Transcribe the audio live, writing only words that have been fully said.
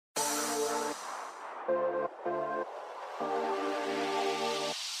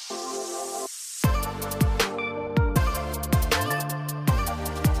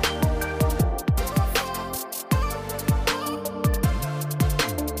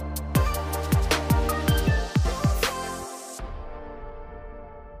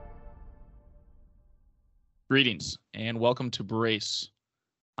Greetings and welcome to Brace.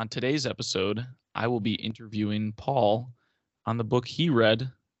 On today's episode, I will be interviewing Paul on the book he read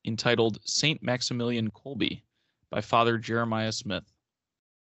entitled St. Maximillian Kolbe by Father Jeremiah Smith.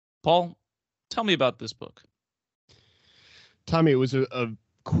 Paul, tell me about this book. Tommy, it was a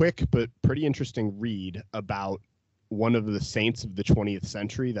quick but pretty interesting read about one of the saints of the 20th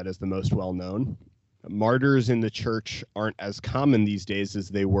century that is the most well-known. Martyrs in the church aren't as common these days as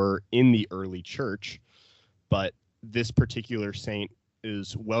they were in the early church, but this particular saint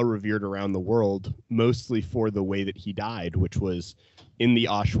is well revered around the world, mostly for the way that he died, which was in the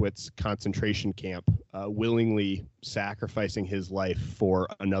Auschwitz concentration camp, willingly sacrificing his life for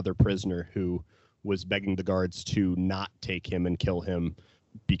another prisoner who was begging the guards to not take him and kill him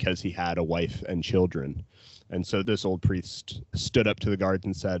because he had a wife and children. And so this old priest stood up to the guards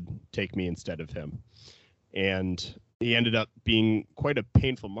and said, "Take me instead of him." And he ended up being quite a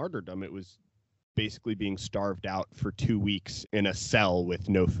painful martyrdom. It was basically being starved out for 2 weeks in a cell with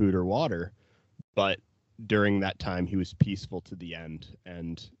no food or water. But during that time, he was peaceful to the end.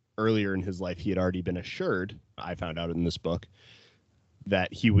 And earlier in his life, he had already been assured, I found out in this book,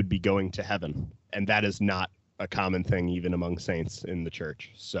 that he would be going to heaven. And that is not a common thing even among saints in the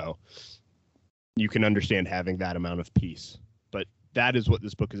church. So you can understand having that amount of peace. But that is what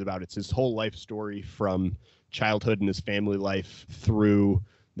this book is about. It's his whole life story from childhood and his family life through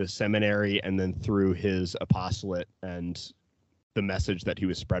the seminary and then through his apostolate and the message that he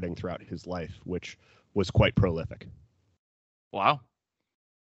was spreading throughout his life, which was quite prolific. Wow.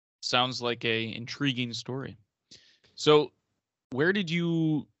 Sounds like a intriguing story. So where did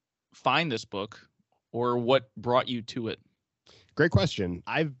you find this book, or what brought you to it? Great question.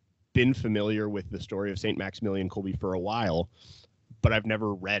 I've been familiar with the story of St. Maximillian Kolbe for a while, but I've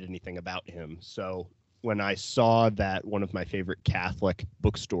never read anything about him. So when I saw that one of my favorite Catholic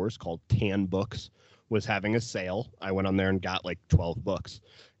bookstores called Tan Books was having a sale, I went on there and got like 12 books.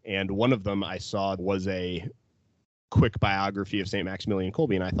 And one of them I saw was a quick biography of St. Maximillian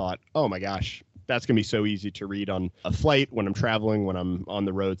Kolbe. And I thought, oh my gosh, that's going to be so easy to read on a flight, when I'm traveling, when I'm on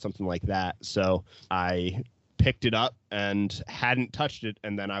the road, something like that. So I picked it up and hadn't touched it.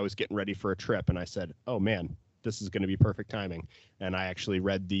 And then I was getting ready for a trip. And I said, oh man, this is going to be perfect timing. And I actually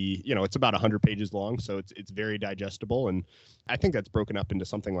read it's about 100 pages long, so it's very digestible. And I think that's broken up into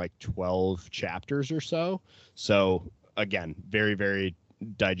something like 12 chapters or so. So again, very, very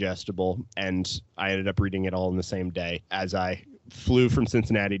digestible. And I ended up reading it all in the same day as I flew from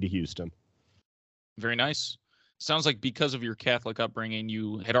Cincinnati to Houston. Very nice. Sounds like because of your Catholic upbringing,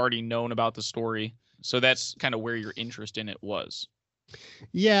 you had already known about the story. So that's kind of where your interest in it was.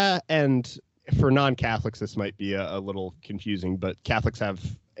 Yeah, and for non-Catholics, this might be a little confusing, but Catholics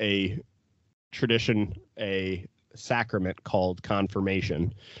have a tradition, a sacrament called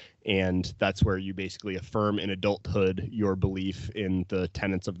confirmation, and that's where you basically affirm in adulthood your belief in the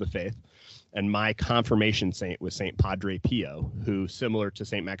tenets of the faith. And my confirmation saint was St. Padre Pio, who, similar to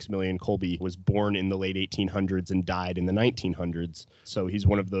St. Maximilian Kolbe, was born in the late 1800s and died in the 1900s. So he's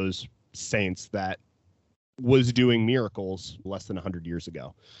one of those saints that was doing miracles less than 100 years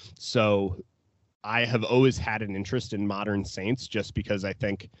ago. So I have always had an interest in modern saints just because I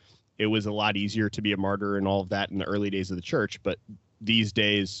think it was a lot easier to be a martyr and all of that in the early days of the church. But these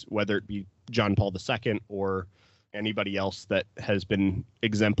days, whether it be John Paul II or anybody else that has been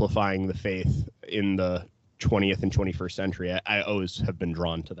exemplifying the faith in the 20th and 21st century, I always have been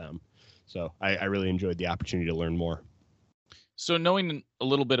drawn to them. So I really enjoyed the opportunity to learn more. So knowing a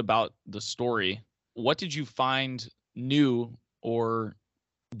little bit about the story, what did you find new or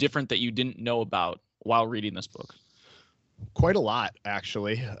different that you didn't know about while reading this book? Quite a lot,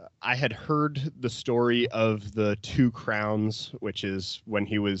 actually. I had heard the story of the 2 crowns, which is when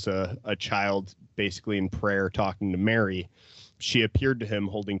he was a child, basically in prayer, talking to Mary. She appeared to him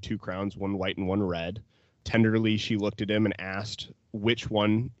holding 2 crowns, one white and one red. Tenderly, she looked at him and asked which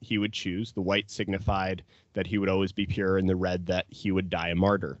one he would choose. The white signified that he would always be pure, and the red that he would die a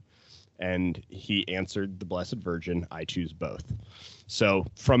martyr. And he answered the Blessed Virgin, "I choose both." So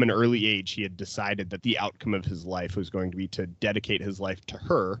from an early age, he had decided that the outcome of his life was going to be to dedicate his life to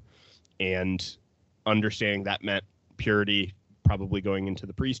her, and understanding that meant purity, probably going into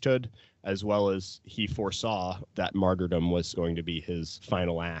the priesthood, as well as he foresaw that martyrdom was going to be his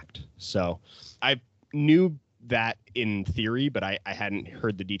final act. So I knew that in theory, but I hadn't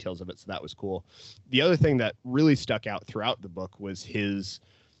heard the details of it, so that was cool. The other thing that really stuck out throughout the book was his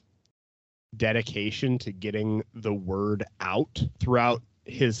dedication to getting the word out. Throughout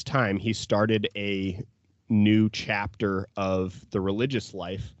his time, he started a new chapter of the religious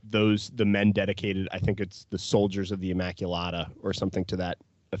life. The men dedicated, I think it's the Soldiers of the Immaculata or something to that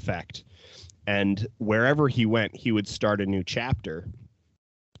effect. And wherever he went, he would start a new chapter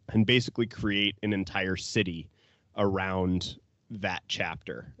and basically create an entire city around that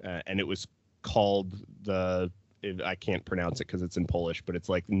chapter. And it was called I can't pronounce it because it's in Polish, but it's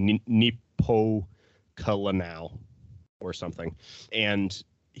like Nipokalanał or something. And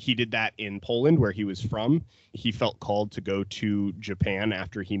he did that in Poland, where he was from. He felt called to go to Japan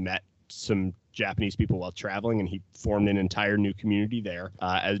after he met some Japanese people while traveling, and he formed an entire new community there.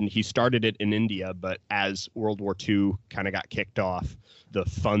 And he started it in India, but as World War II kind of got kicked off, the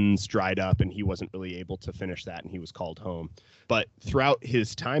funds dried up and he wasn't really able to finish that, and he was called home. But throughout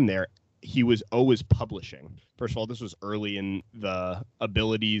his time there, he was always publishing. First of all, this was early in the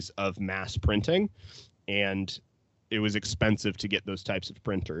abilities of mass printing, and it was expensive to get those types of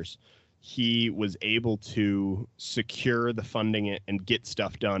printers. He was able to secure the funding and get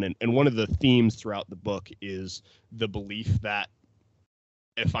stuff done. And one of the themes throughout the book is the belief that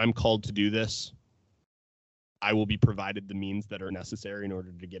if I'm called to do this, I will be provided the means that are necessary in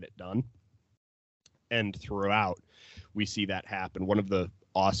order to get it done. And throughout, we see that happen. One of the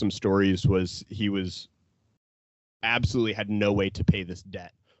awesome stories was he was absolutely had no way to pay this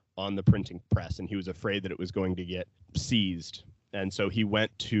debt on the printing press, and he was afraid that it was going to get seized. And so he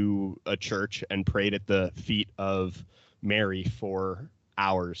went to a church and prayed at the feet of Mary for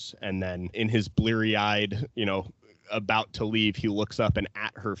hours. And then in his bleary-eyed, about to leave, he looks up, and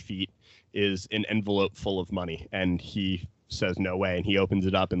at her feet is an envelope full of money. And he says, no way. And he opens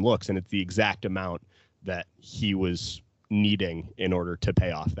it up and looks, and it's the exact amount that he was needing in order to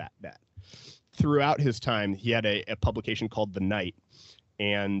pay off that debt. Throughout his time, he had a publication called The Knight,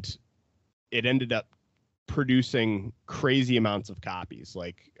 and it ended up producing crazy amounts of copies.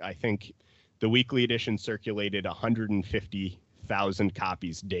 Like, I think the weekly edition circulated 150,000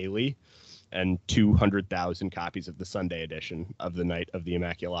 copies daily, and 200,000 copies of the Sunday edition of The Night of the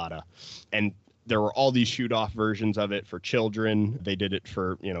Immaculata. And there were all these shoot-off versions of it for children. They did it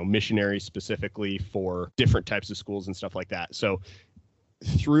for, missionaries specifically, for different types of schools and stuff like that. So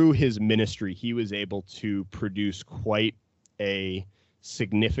through his ministry, he was able to produce quite a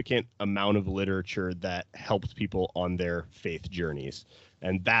significant amount of literature that helped people on their faith journeys.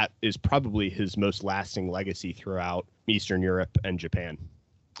 And that is probably his most lasting legacy throughout Eastern Europe and Japan.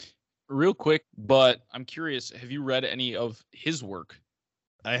 Real quick, but I'm curious, have you read any of his work?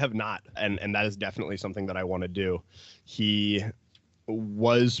 I have not, and that is definitely something that I want to do. He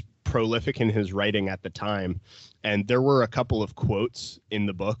was prolific in his writing at the time, and there were a couple of quotes in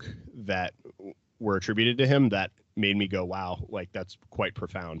the book that were attributed to him that made me go, wow, like that's quite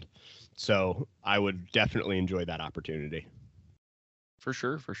profound. So I would definitely enjoy that opportunity. For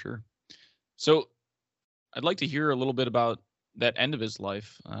sure. So I'd like to hear a little bit about that end of his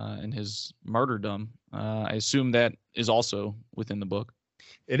life and his martyrdom. I assume that is also within the book.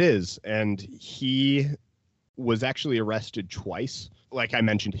 It is, and he was actually arrested twice. Like I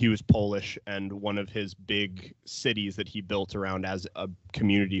mentioned, he was Polish, and one of his big cities that he built around as a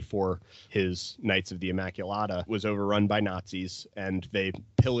community for his Knights of the Immaculata was overrun by Nazis, and they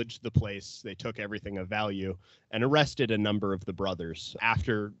pillaged the place. They took everything of value and arrested a number of the brothers.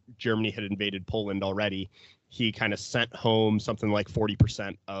 After Germany had invaded Poland already, he kind of sent home something like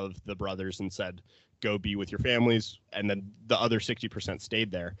 40% of the brothers and said, go be with your families, and then the other 60%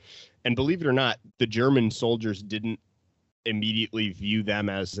 stayed there. And believe it or not, the German soldiers didn't immediately view them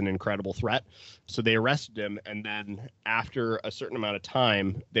as an incredible threat. So they arrested him, and then after a certain amount of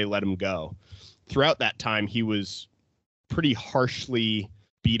time, they let him go. Throughout that time, he was pretty harshly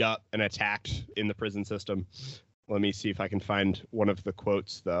beat up and attacked in the prison system. Let me see if I can find one of the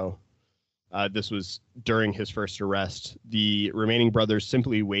quotes, though. This was during his first arrest. The remaining brothers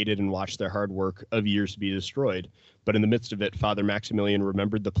simply waited and watched their hard work of years be destroyed. But in the midst of it, Father Maximillian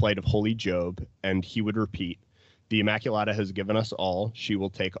remembered the plight of holy Job, and he would repeat, the Immaculata has given us all. She will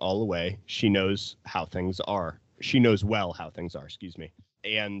take all away. She knows how things are. She knows well how things are,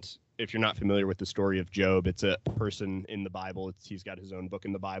 And if you're not familiar with the story of Job, it's a person in the Bible. He's got his own book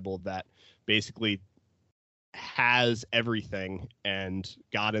in the Bible that basically has everything, and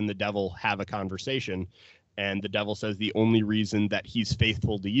God and the devil have a conversation, and the devil says the only reason that he's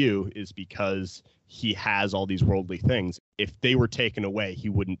faithful to you is because he has all these worldly things. If they were taken away, he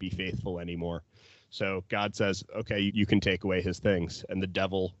wouldn't be faithful anymore. So God says, okay, you can take away his things, and the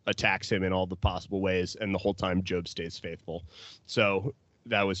devil attacks him in all the possible ways, and the whole time Job stays faithful. So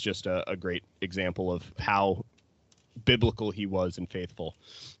that was just a great example of how biblical he was and faithful.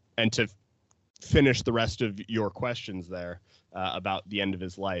 And to finish the rest of your questions there about the end of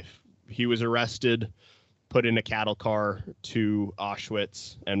his life, he was arrested, put in a cattle car to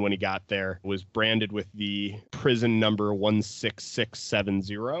Auschwitz, and when he got there, was branded with the prison number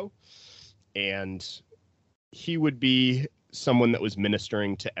 16670. and he would be someone that was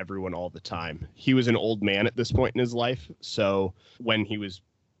ministering to everyone all the time. He was an old man at this point in his life, so when he was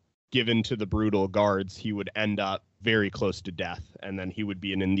given to the brutal guards, he would end up very close to death, and then he would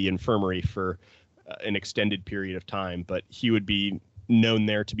be in the infirmary for an extended period of time. But he would be known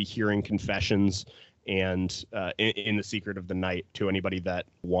there to be hearing confessions and in the secret of the night to anybody that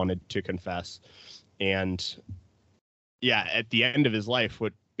wanted to confess. And yeah, at the end of his life,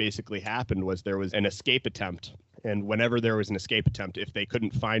 what basically happened was there was an escape attempt. And whenever there was an escape attempt, if they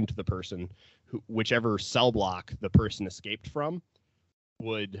couldn't find the person, whichever cell block the person escaped from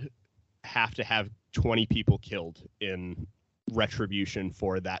would have to have 20 people killed in retribution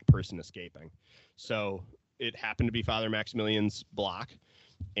for that person escaping. So it happened to be Father Maximilian's block.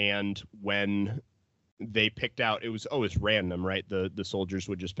 And when they picked out, it was always random, right? The soldiers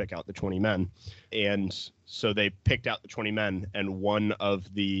would just pick out the 20 men. And so they picked out the 20 men, and one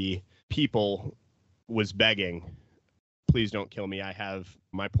of the people was begging, please don't kill me. I have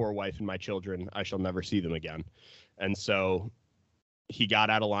my poor wife and my children. I shall never see them again. And so he got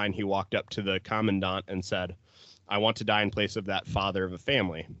out of line. He walked up to the commandant and said, I want to die in place of that father of a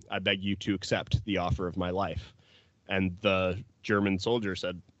family. I beg you to accept the offer of my life. And the German soldier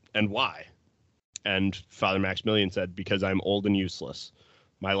said, and why? And Father Maximilian said, because I'm old and useless.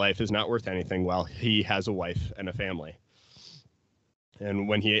 My life is not worth anything while he has a wife and a family. And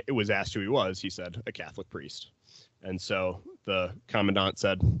when he was asked who he was, he said, a Catholic priest. And so the commandant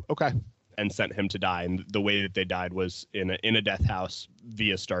said, okay, and sent him to die. And the way that they died was in a death house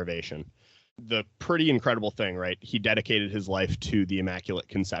via starvation. The pretty incredible thing, right? He dedicated his life to the Immaculate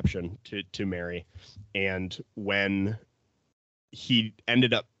Conception, to Mary. And when he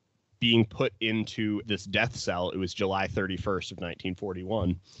ended up being put into this death cell, it was July 31st of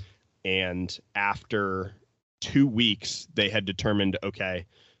 1941. And after 2 weeks, they had determined, okay,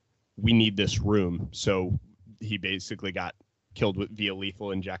 we need this room. So he basically got killed via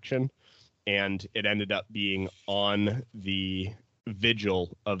lethal injection. And it ended up being on the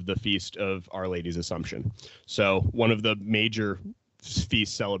vigil of the Feast of Our Lady's Assumption. So one of the major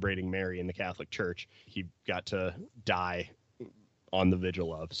feasts celebrating Mary in the Catholic Church, he got to die on the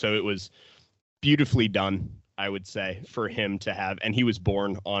vigil of. So it was beautifully done, I would say, for him to have. And he was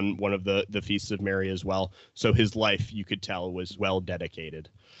born on one of the Feasts of Mary as well. So his life, you could tell, was well dedicated.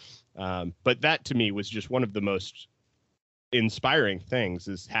 But that to me was just one of the most inspiring things,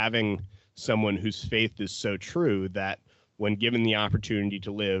 is having someone whose faith is so true that when given the opportunity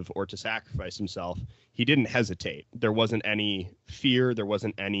to live or to sacrifice himself, he didn't hesitate. There wasn't any fear. There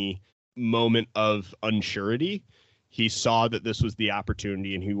wasn't any moment of unsurety. He saw that this was the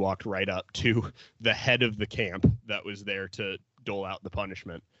opportunity, and he walked right up to the head of the camp that was there to dole out the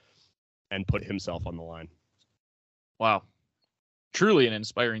punishment and put himself on the line. Wow. Truly an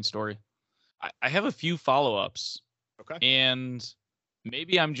inspiring story. I have a few follow-ups. Okay. And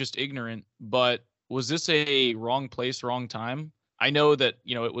maybe I'm just ignorant, but was this a wrong place, wrong time? I know that,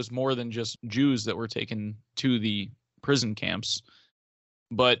 it was more than just Jews that were taken to the prison camps.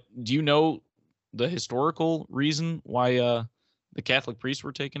 But do you know the historical reason why the Catholic priests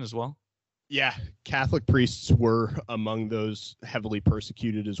were taken as well? Yeah, Catholic priests were among those heavily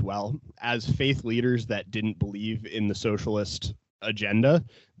persecuted as well. As faith leaders that didn't believe in the socialist agenda,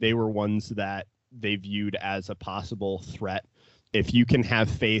 they were ones that they viewed as a possible threat. If you can have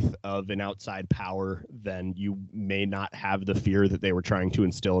faith of an outside power, then you may not have the fear that they were trying to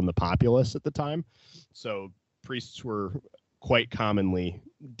instill in the populace at the time. So priests were quite commonly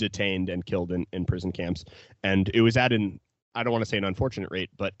detained and killed in prison camps. And it was at I don't want to say an unfortunate rate,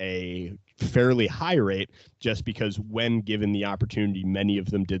 but a fairly high rate, just because when given the opportunity, many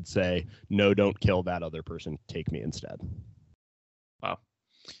of them did say, no, don't kill that other person. Take me instead. Wow.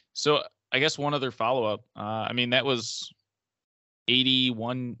 So I guess one other follow-up. That was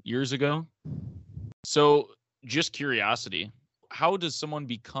 81 years ago. So just curiosity, how does someone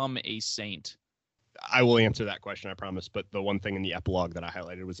become a saint? I will answer that question, I promise. But the one thing in the epilogue that I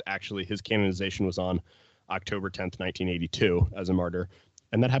highlighted was actually his canonization was on October 10th, 1982 as a martyr.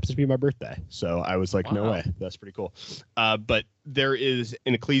 And that happens to be my birthday. So I was like, No way. That's pretty cool. But there is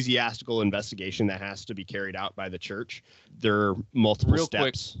an ecclesiastical investigation that has to be carried out by the church. There are multiple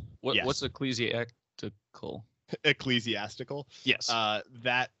steps. Quick, what's ecclesiastical? Ecclesiastical? Yes.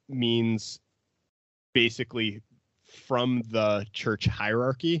 That means basically from the church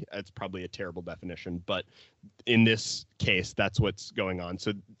hierarchy. It's probably a terrible definition, but in this case, that's what's going on.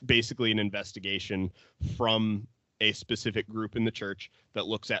 So basically an investigation from a specific group in the church that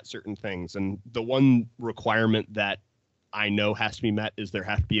looks at certain things. And the one requirement that I know has to be met is there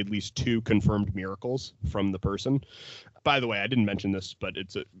have to be at least 2 confirmed miracles from the person. By the way, I didn't mention this, but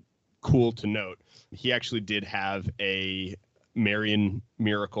it's cool to note. He actually did have a Marian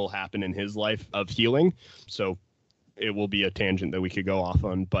miracle happen in his life of healing. So it will be a tangent that we could go off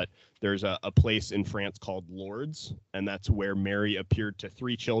on, but there's a place in France called Lourdes, and that's where Mary appeared to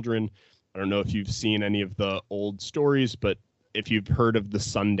 3 children. I don't know if you've seen any of the old stories, but if you've heard of the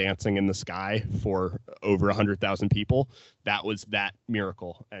sun dancing in the sky for over 100,000 people, that was that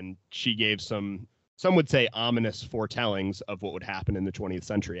miracle. And she gave some would say ominous foretellings of what would happen in the 20th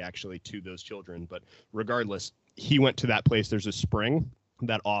century, actually, to those children. But regardless, he went to that place. There's a spring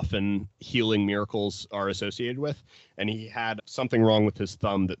that often healing miracles are associated with. And he had something wrong with his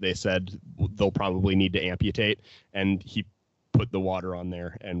thumb that they said they'll probably need to amputate. And he put the water on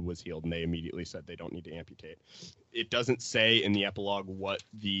there and was healed. And they immediately said they don't need to amputate. It doesn't say in the epilogue what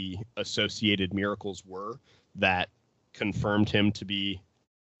the associated miracles were that confirmed him to be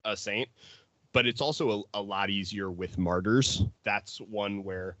a saint. But it's also a lot easier with martyrs. That's one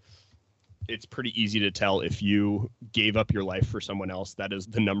where it's pretty easy to tell if you gave up your life for someone else. That is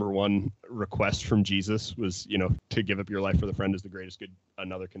the number one request from Jesus was, to give up your life for the friend is the greatest good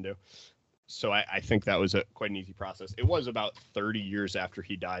another can do. So I think that was quite an easy process. It was about 30 years after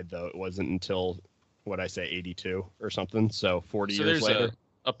he died, though. It wasn't until, 82 or something. So 40 years later. There's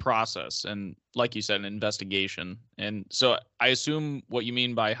a process and, like you said, an investigation. And so I assume what you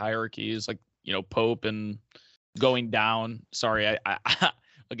mean by hierarchy is like, Pope and going down. Sorry, I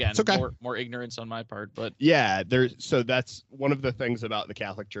again, okay. more ignorance on my part, but yeah, so that's one of the things about the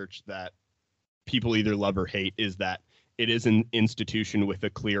Catholic Church that people either love or hate is that it is an institution with a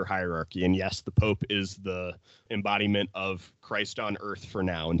clear hierarchy. And yes, the Pope is the embodiment of Christ on earth for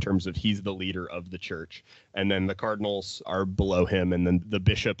now, in terms of he's the leader of the church. And then the cardinals are below him, and then the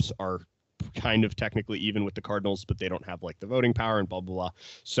bishops are kind of technically even with the cardinals, but they don't have like the voting power and blah, blah, blah.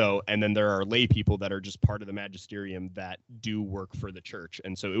 So, and then there are lay people that are just part of the magisterium that do work for the church.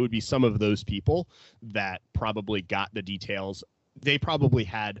 And so it would be some of those people that probably got the details. They probably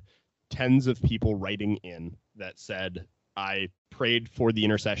had tens of people writing in that said, I prayed for the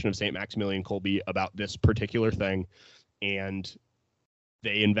intercession of St. Maximillian Kolbe about this particular thing. And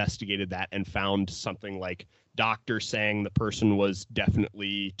they investigated that and found something like doctors saying the person was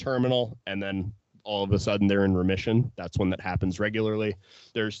definitely terminal, and then all of a sudden they're in remission. That's one that happens regularly.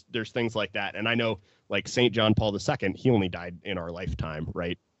 There's things like that. And I know like St. John Paul II, he only died in our lifetime,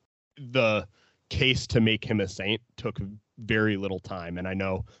 right? The case to make him a saint took very little time. And I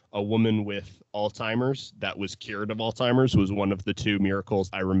know a woman with Alzheimer's that was cured of Alzheimer's was one of the 2 miracles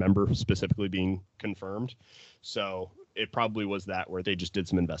I remember specifically being confirmed. So it probably was that where they just did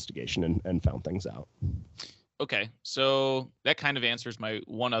some investigation and found things out. Okay, so that kind of answers my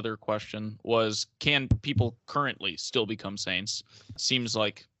one other question was, can people currently still become saints? Seems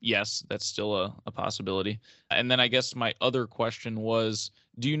like, yes, that's still a possibility. And then I guess my other question was,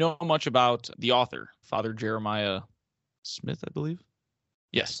 do you know much about the author, Father Jeremiah Smith, I believe?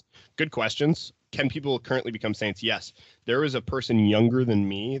 Yes. Good questions. Can people currently become saints? Yes. There is a person younger than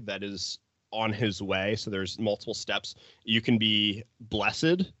me that is on his way. So there's multiple steps. You can be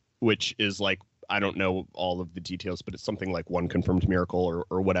blessed, which is like, I don't know all of the details, but it's something like 1 confirmed miracle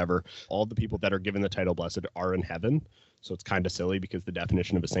or whatever. All the people that are given the title blessed are in heaven. So it's kind of silly because the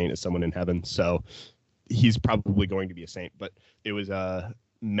definition of a saint is someone in heaven. So he's probably going to be a saint. But it was a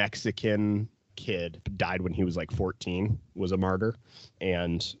Mexican kid, died when he was like 14, was a martyr,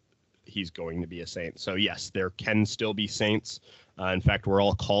 and he's going to be a saint. So yes, there can still be saints. In fact, we're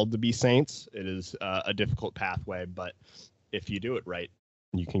all called to be saints. It is a difficult pathway, but if you do it right,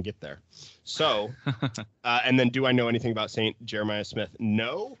 you can get there. So, and then do I know anything about St. Jeremiah Smith?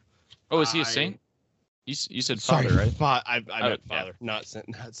 No. Oh, is he a saint? You said father, right? I meant father, not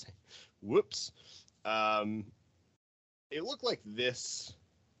saint. Whoops. It looked like this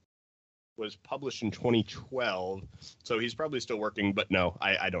was published in 2012, so he's probably still working, but no,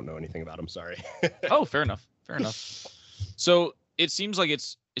 I don't know anything about him. Sorry. Oh, fair enough. So it seems like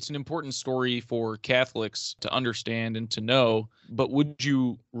it's an important story for Catholics to understand and to know, but would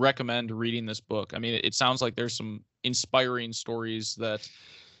you recommend reading this book? I mean, it sounds like there's some inspiring stories that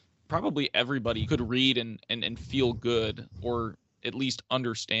probably everybody could read and feel good, or at least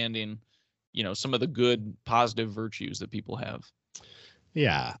understanding, some of the good, positive virtues that people have.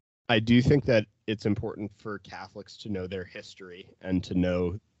 Yeah, I do think that it's important for Catholics to know their history and to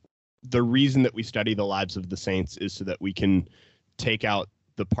know the reason that we study the lives of the saints is so that we can take out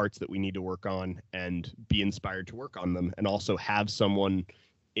the parts that we need to work on and be inspired to work on them, and also have someone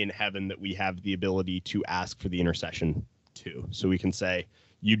in heaven that we have the ability to ask for the intercession to. So we can say,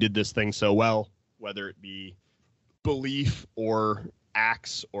 you did this thing so well, whether it be belief or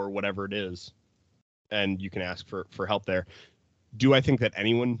acts or whatever it is, and you can ask for help there. Do I think that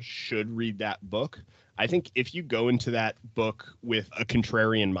anyone should read that book? I think if you go into that book with a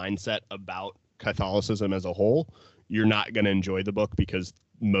contrarian mindset about Catholicism as a whole, you're not going to enjoy the book, because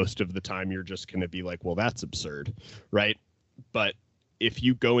most of the time you're just going to be like, well, that's absurd, right? But if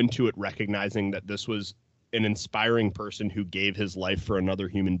you go into it recognizing that this was an inspiring person who gave his life for another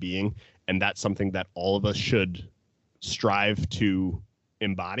human being, and that's something that all of us should strive to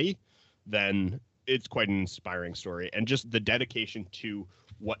embody, then it's quite an inspiring story. And just the dedication to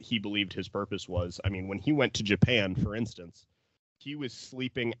what he believed his purpose was. I mean, when he went to Japan, for instance, he was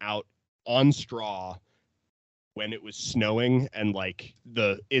sleeping out on straw when it was snowing, and like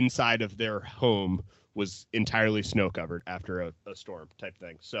the inside of their home was entirely snow covered after a storm type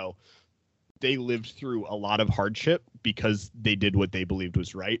thing. So they lived through a lot of hardship because they did what they believed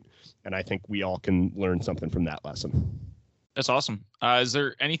was right. And I think we all can learn something from that lesson. That's awesome. Is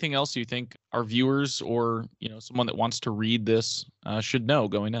there anything else you think our viewers, or someone that wants to read this should know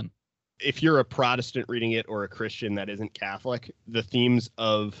going in? If you're a Protestant reading it, or a Christian that isn't Catholic, the themes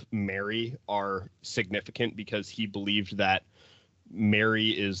of Mary are significant, because he believed that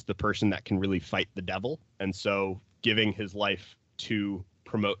Mary is the person that can really fight the devil. And so giving his life to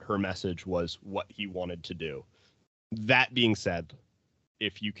promote her message was what he wanted to do. That being said,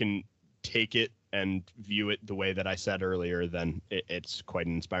 if you can take it and view it the way that I said earlier, then it's quite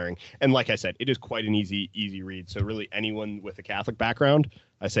inspiring. And like I said, it is quite an easy read. So really anyone with a Catholic background,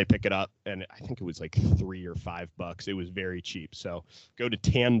 I say pick it up. And I think it was like $3 or $5. It was very cheap. So go to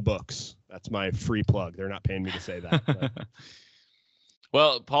Tan Books. That's my free plug. They're not paying me to say that. But.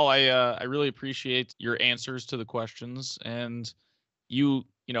 Well, Paul, I really appreciate your answers to the questions, and you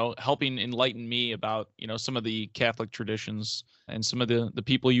helping enlighten me about some of the Catholic traditions and some of the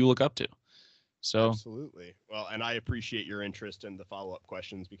people you look up to. So absolutely. Well, and I appreciate your interest in the follow-up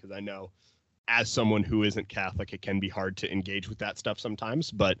questions, because I know as someone who isn't Catholic, it can be hard to engage with that stuff sometimes,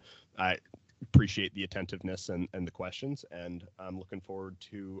 but I appreciate the attentiveness and the questions, and I'm looking forward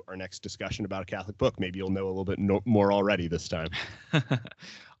to our next discussion about a Catholic book. Maybe you'll know a little bit more already this time.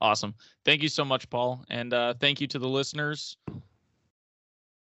 Awesome. Thank you so much, Paul. And thank you to the listeners.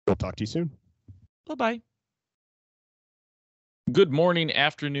 We'll talk to you soon. Bye-bye. Good morning,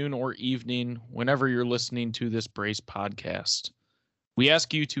 afternoon, or evening, whenever you're listening to this Brace podcast. We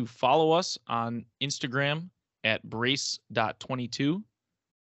ask you to follow us on Instagram at brace.22.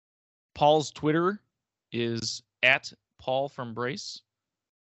 Paul's Twitter is at Paul from Brace.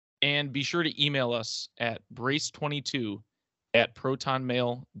 And be sure to email us at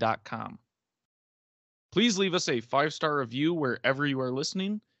brace22@protonmail.com. Please leave us a 5-star review wherever you are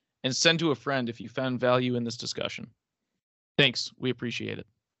listening, and send to a friend if you found value in this discussion. Thanks. We appreciate it.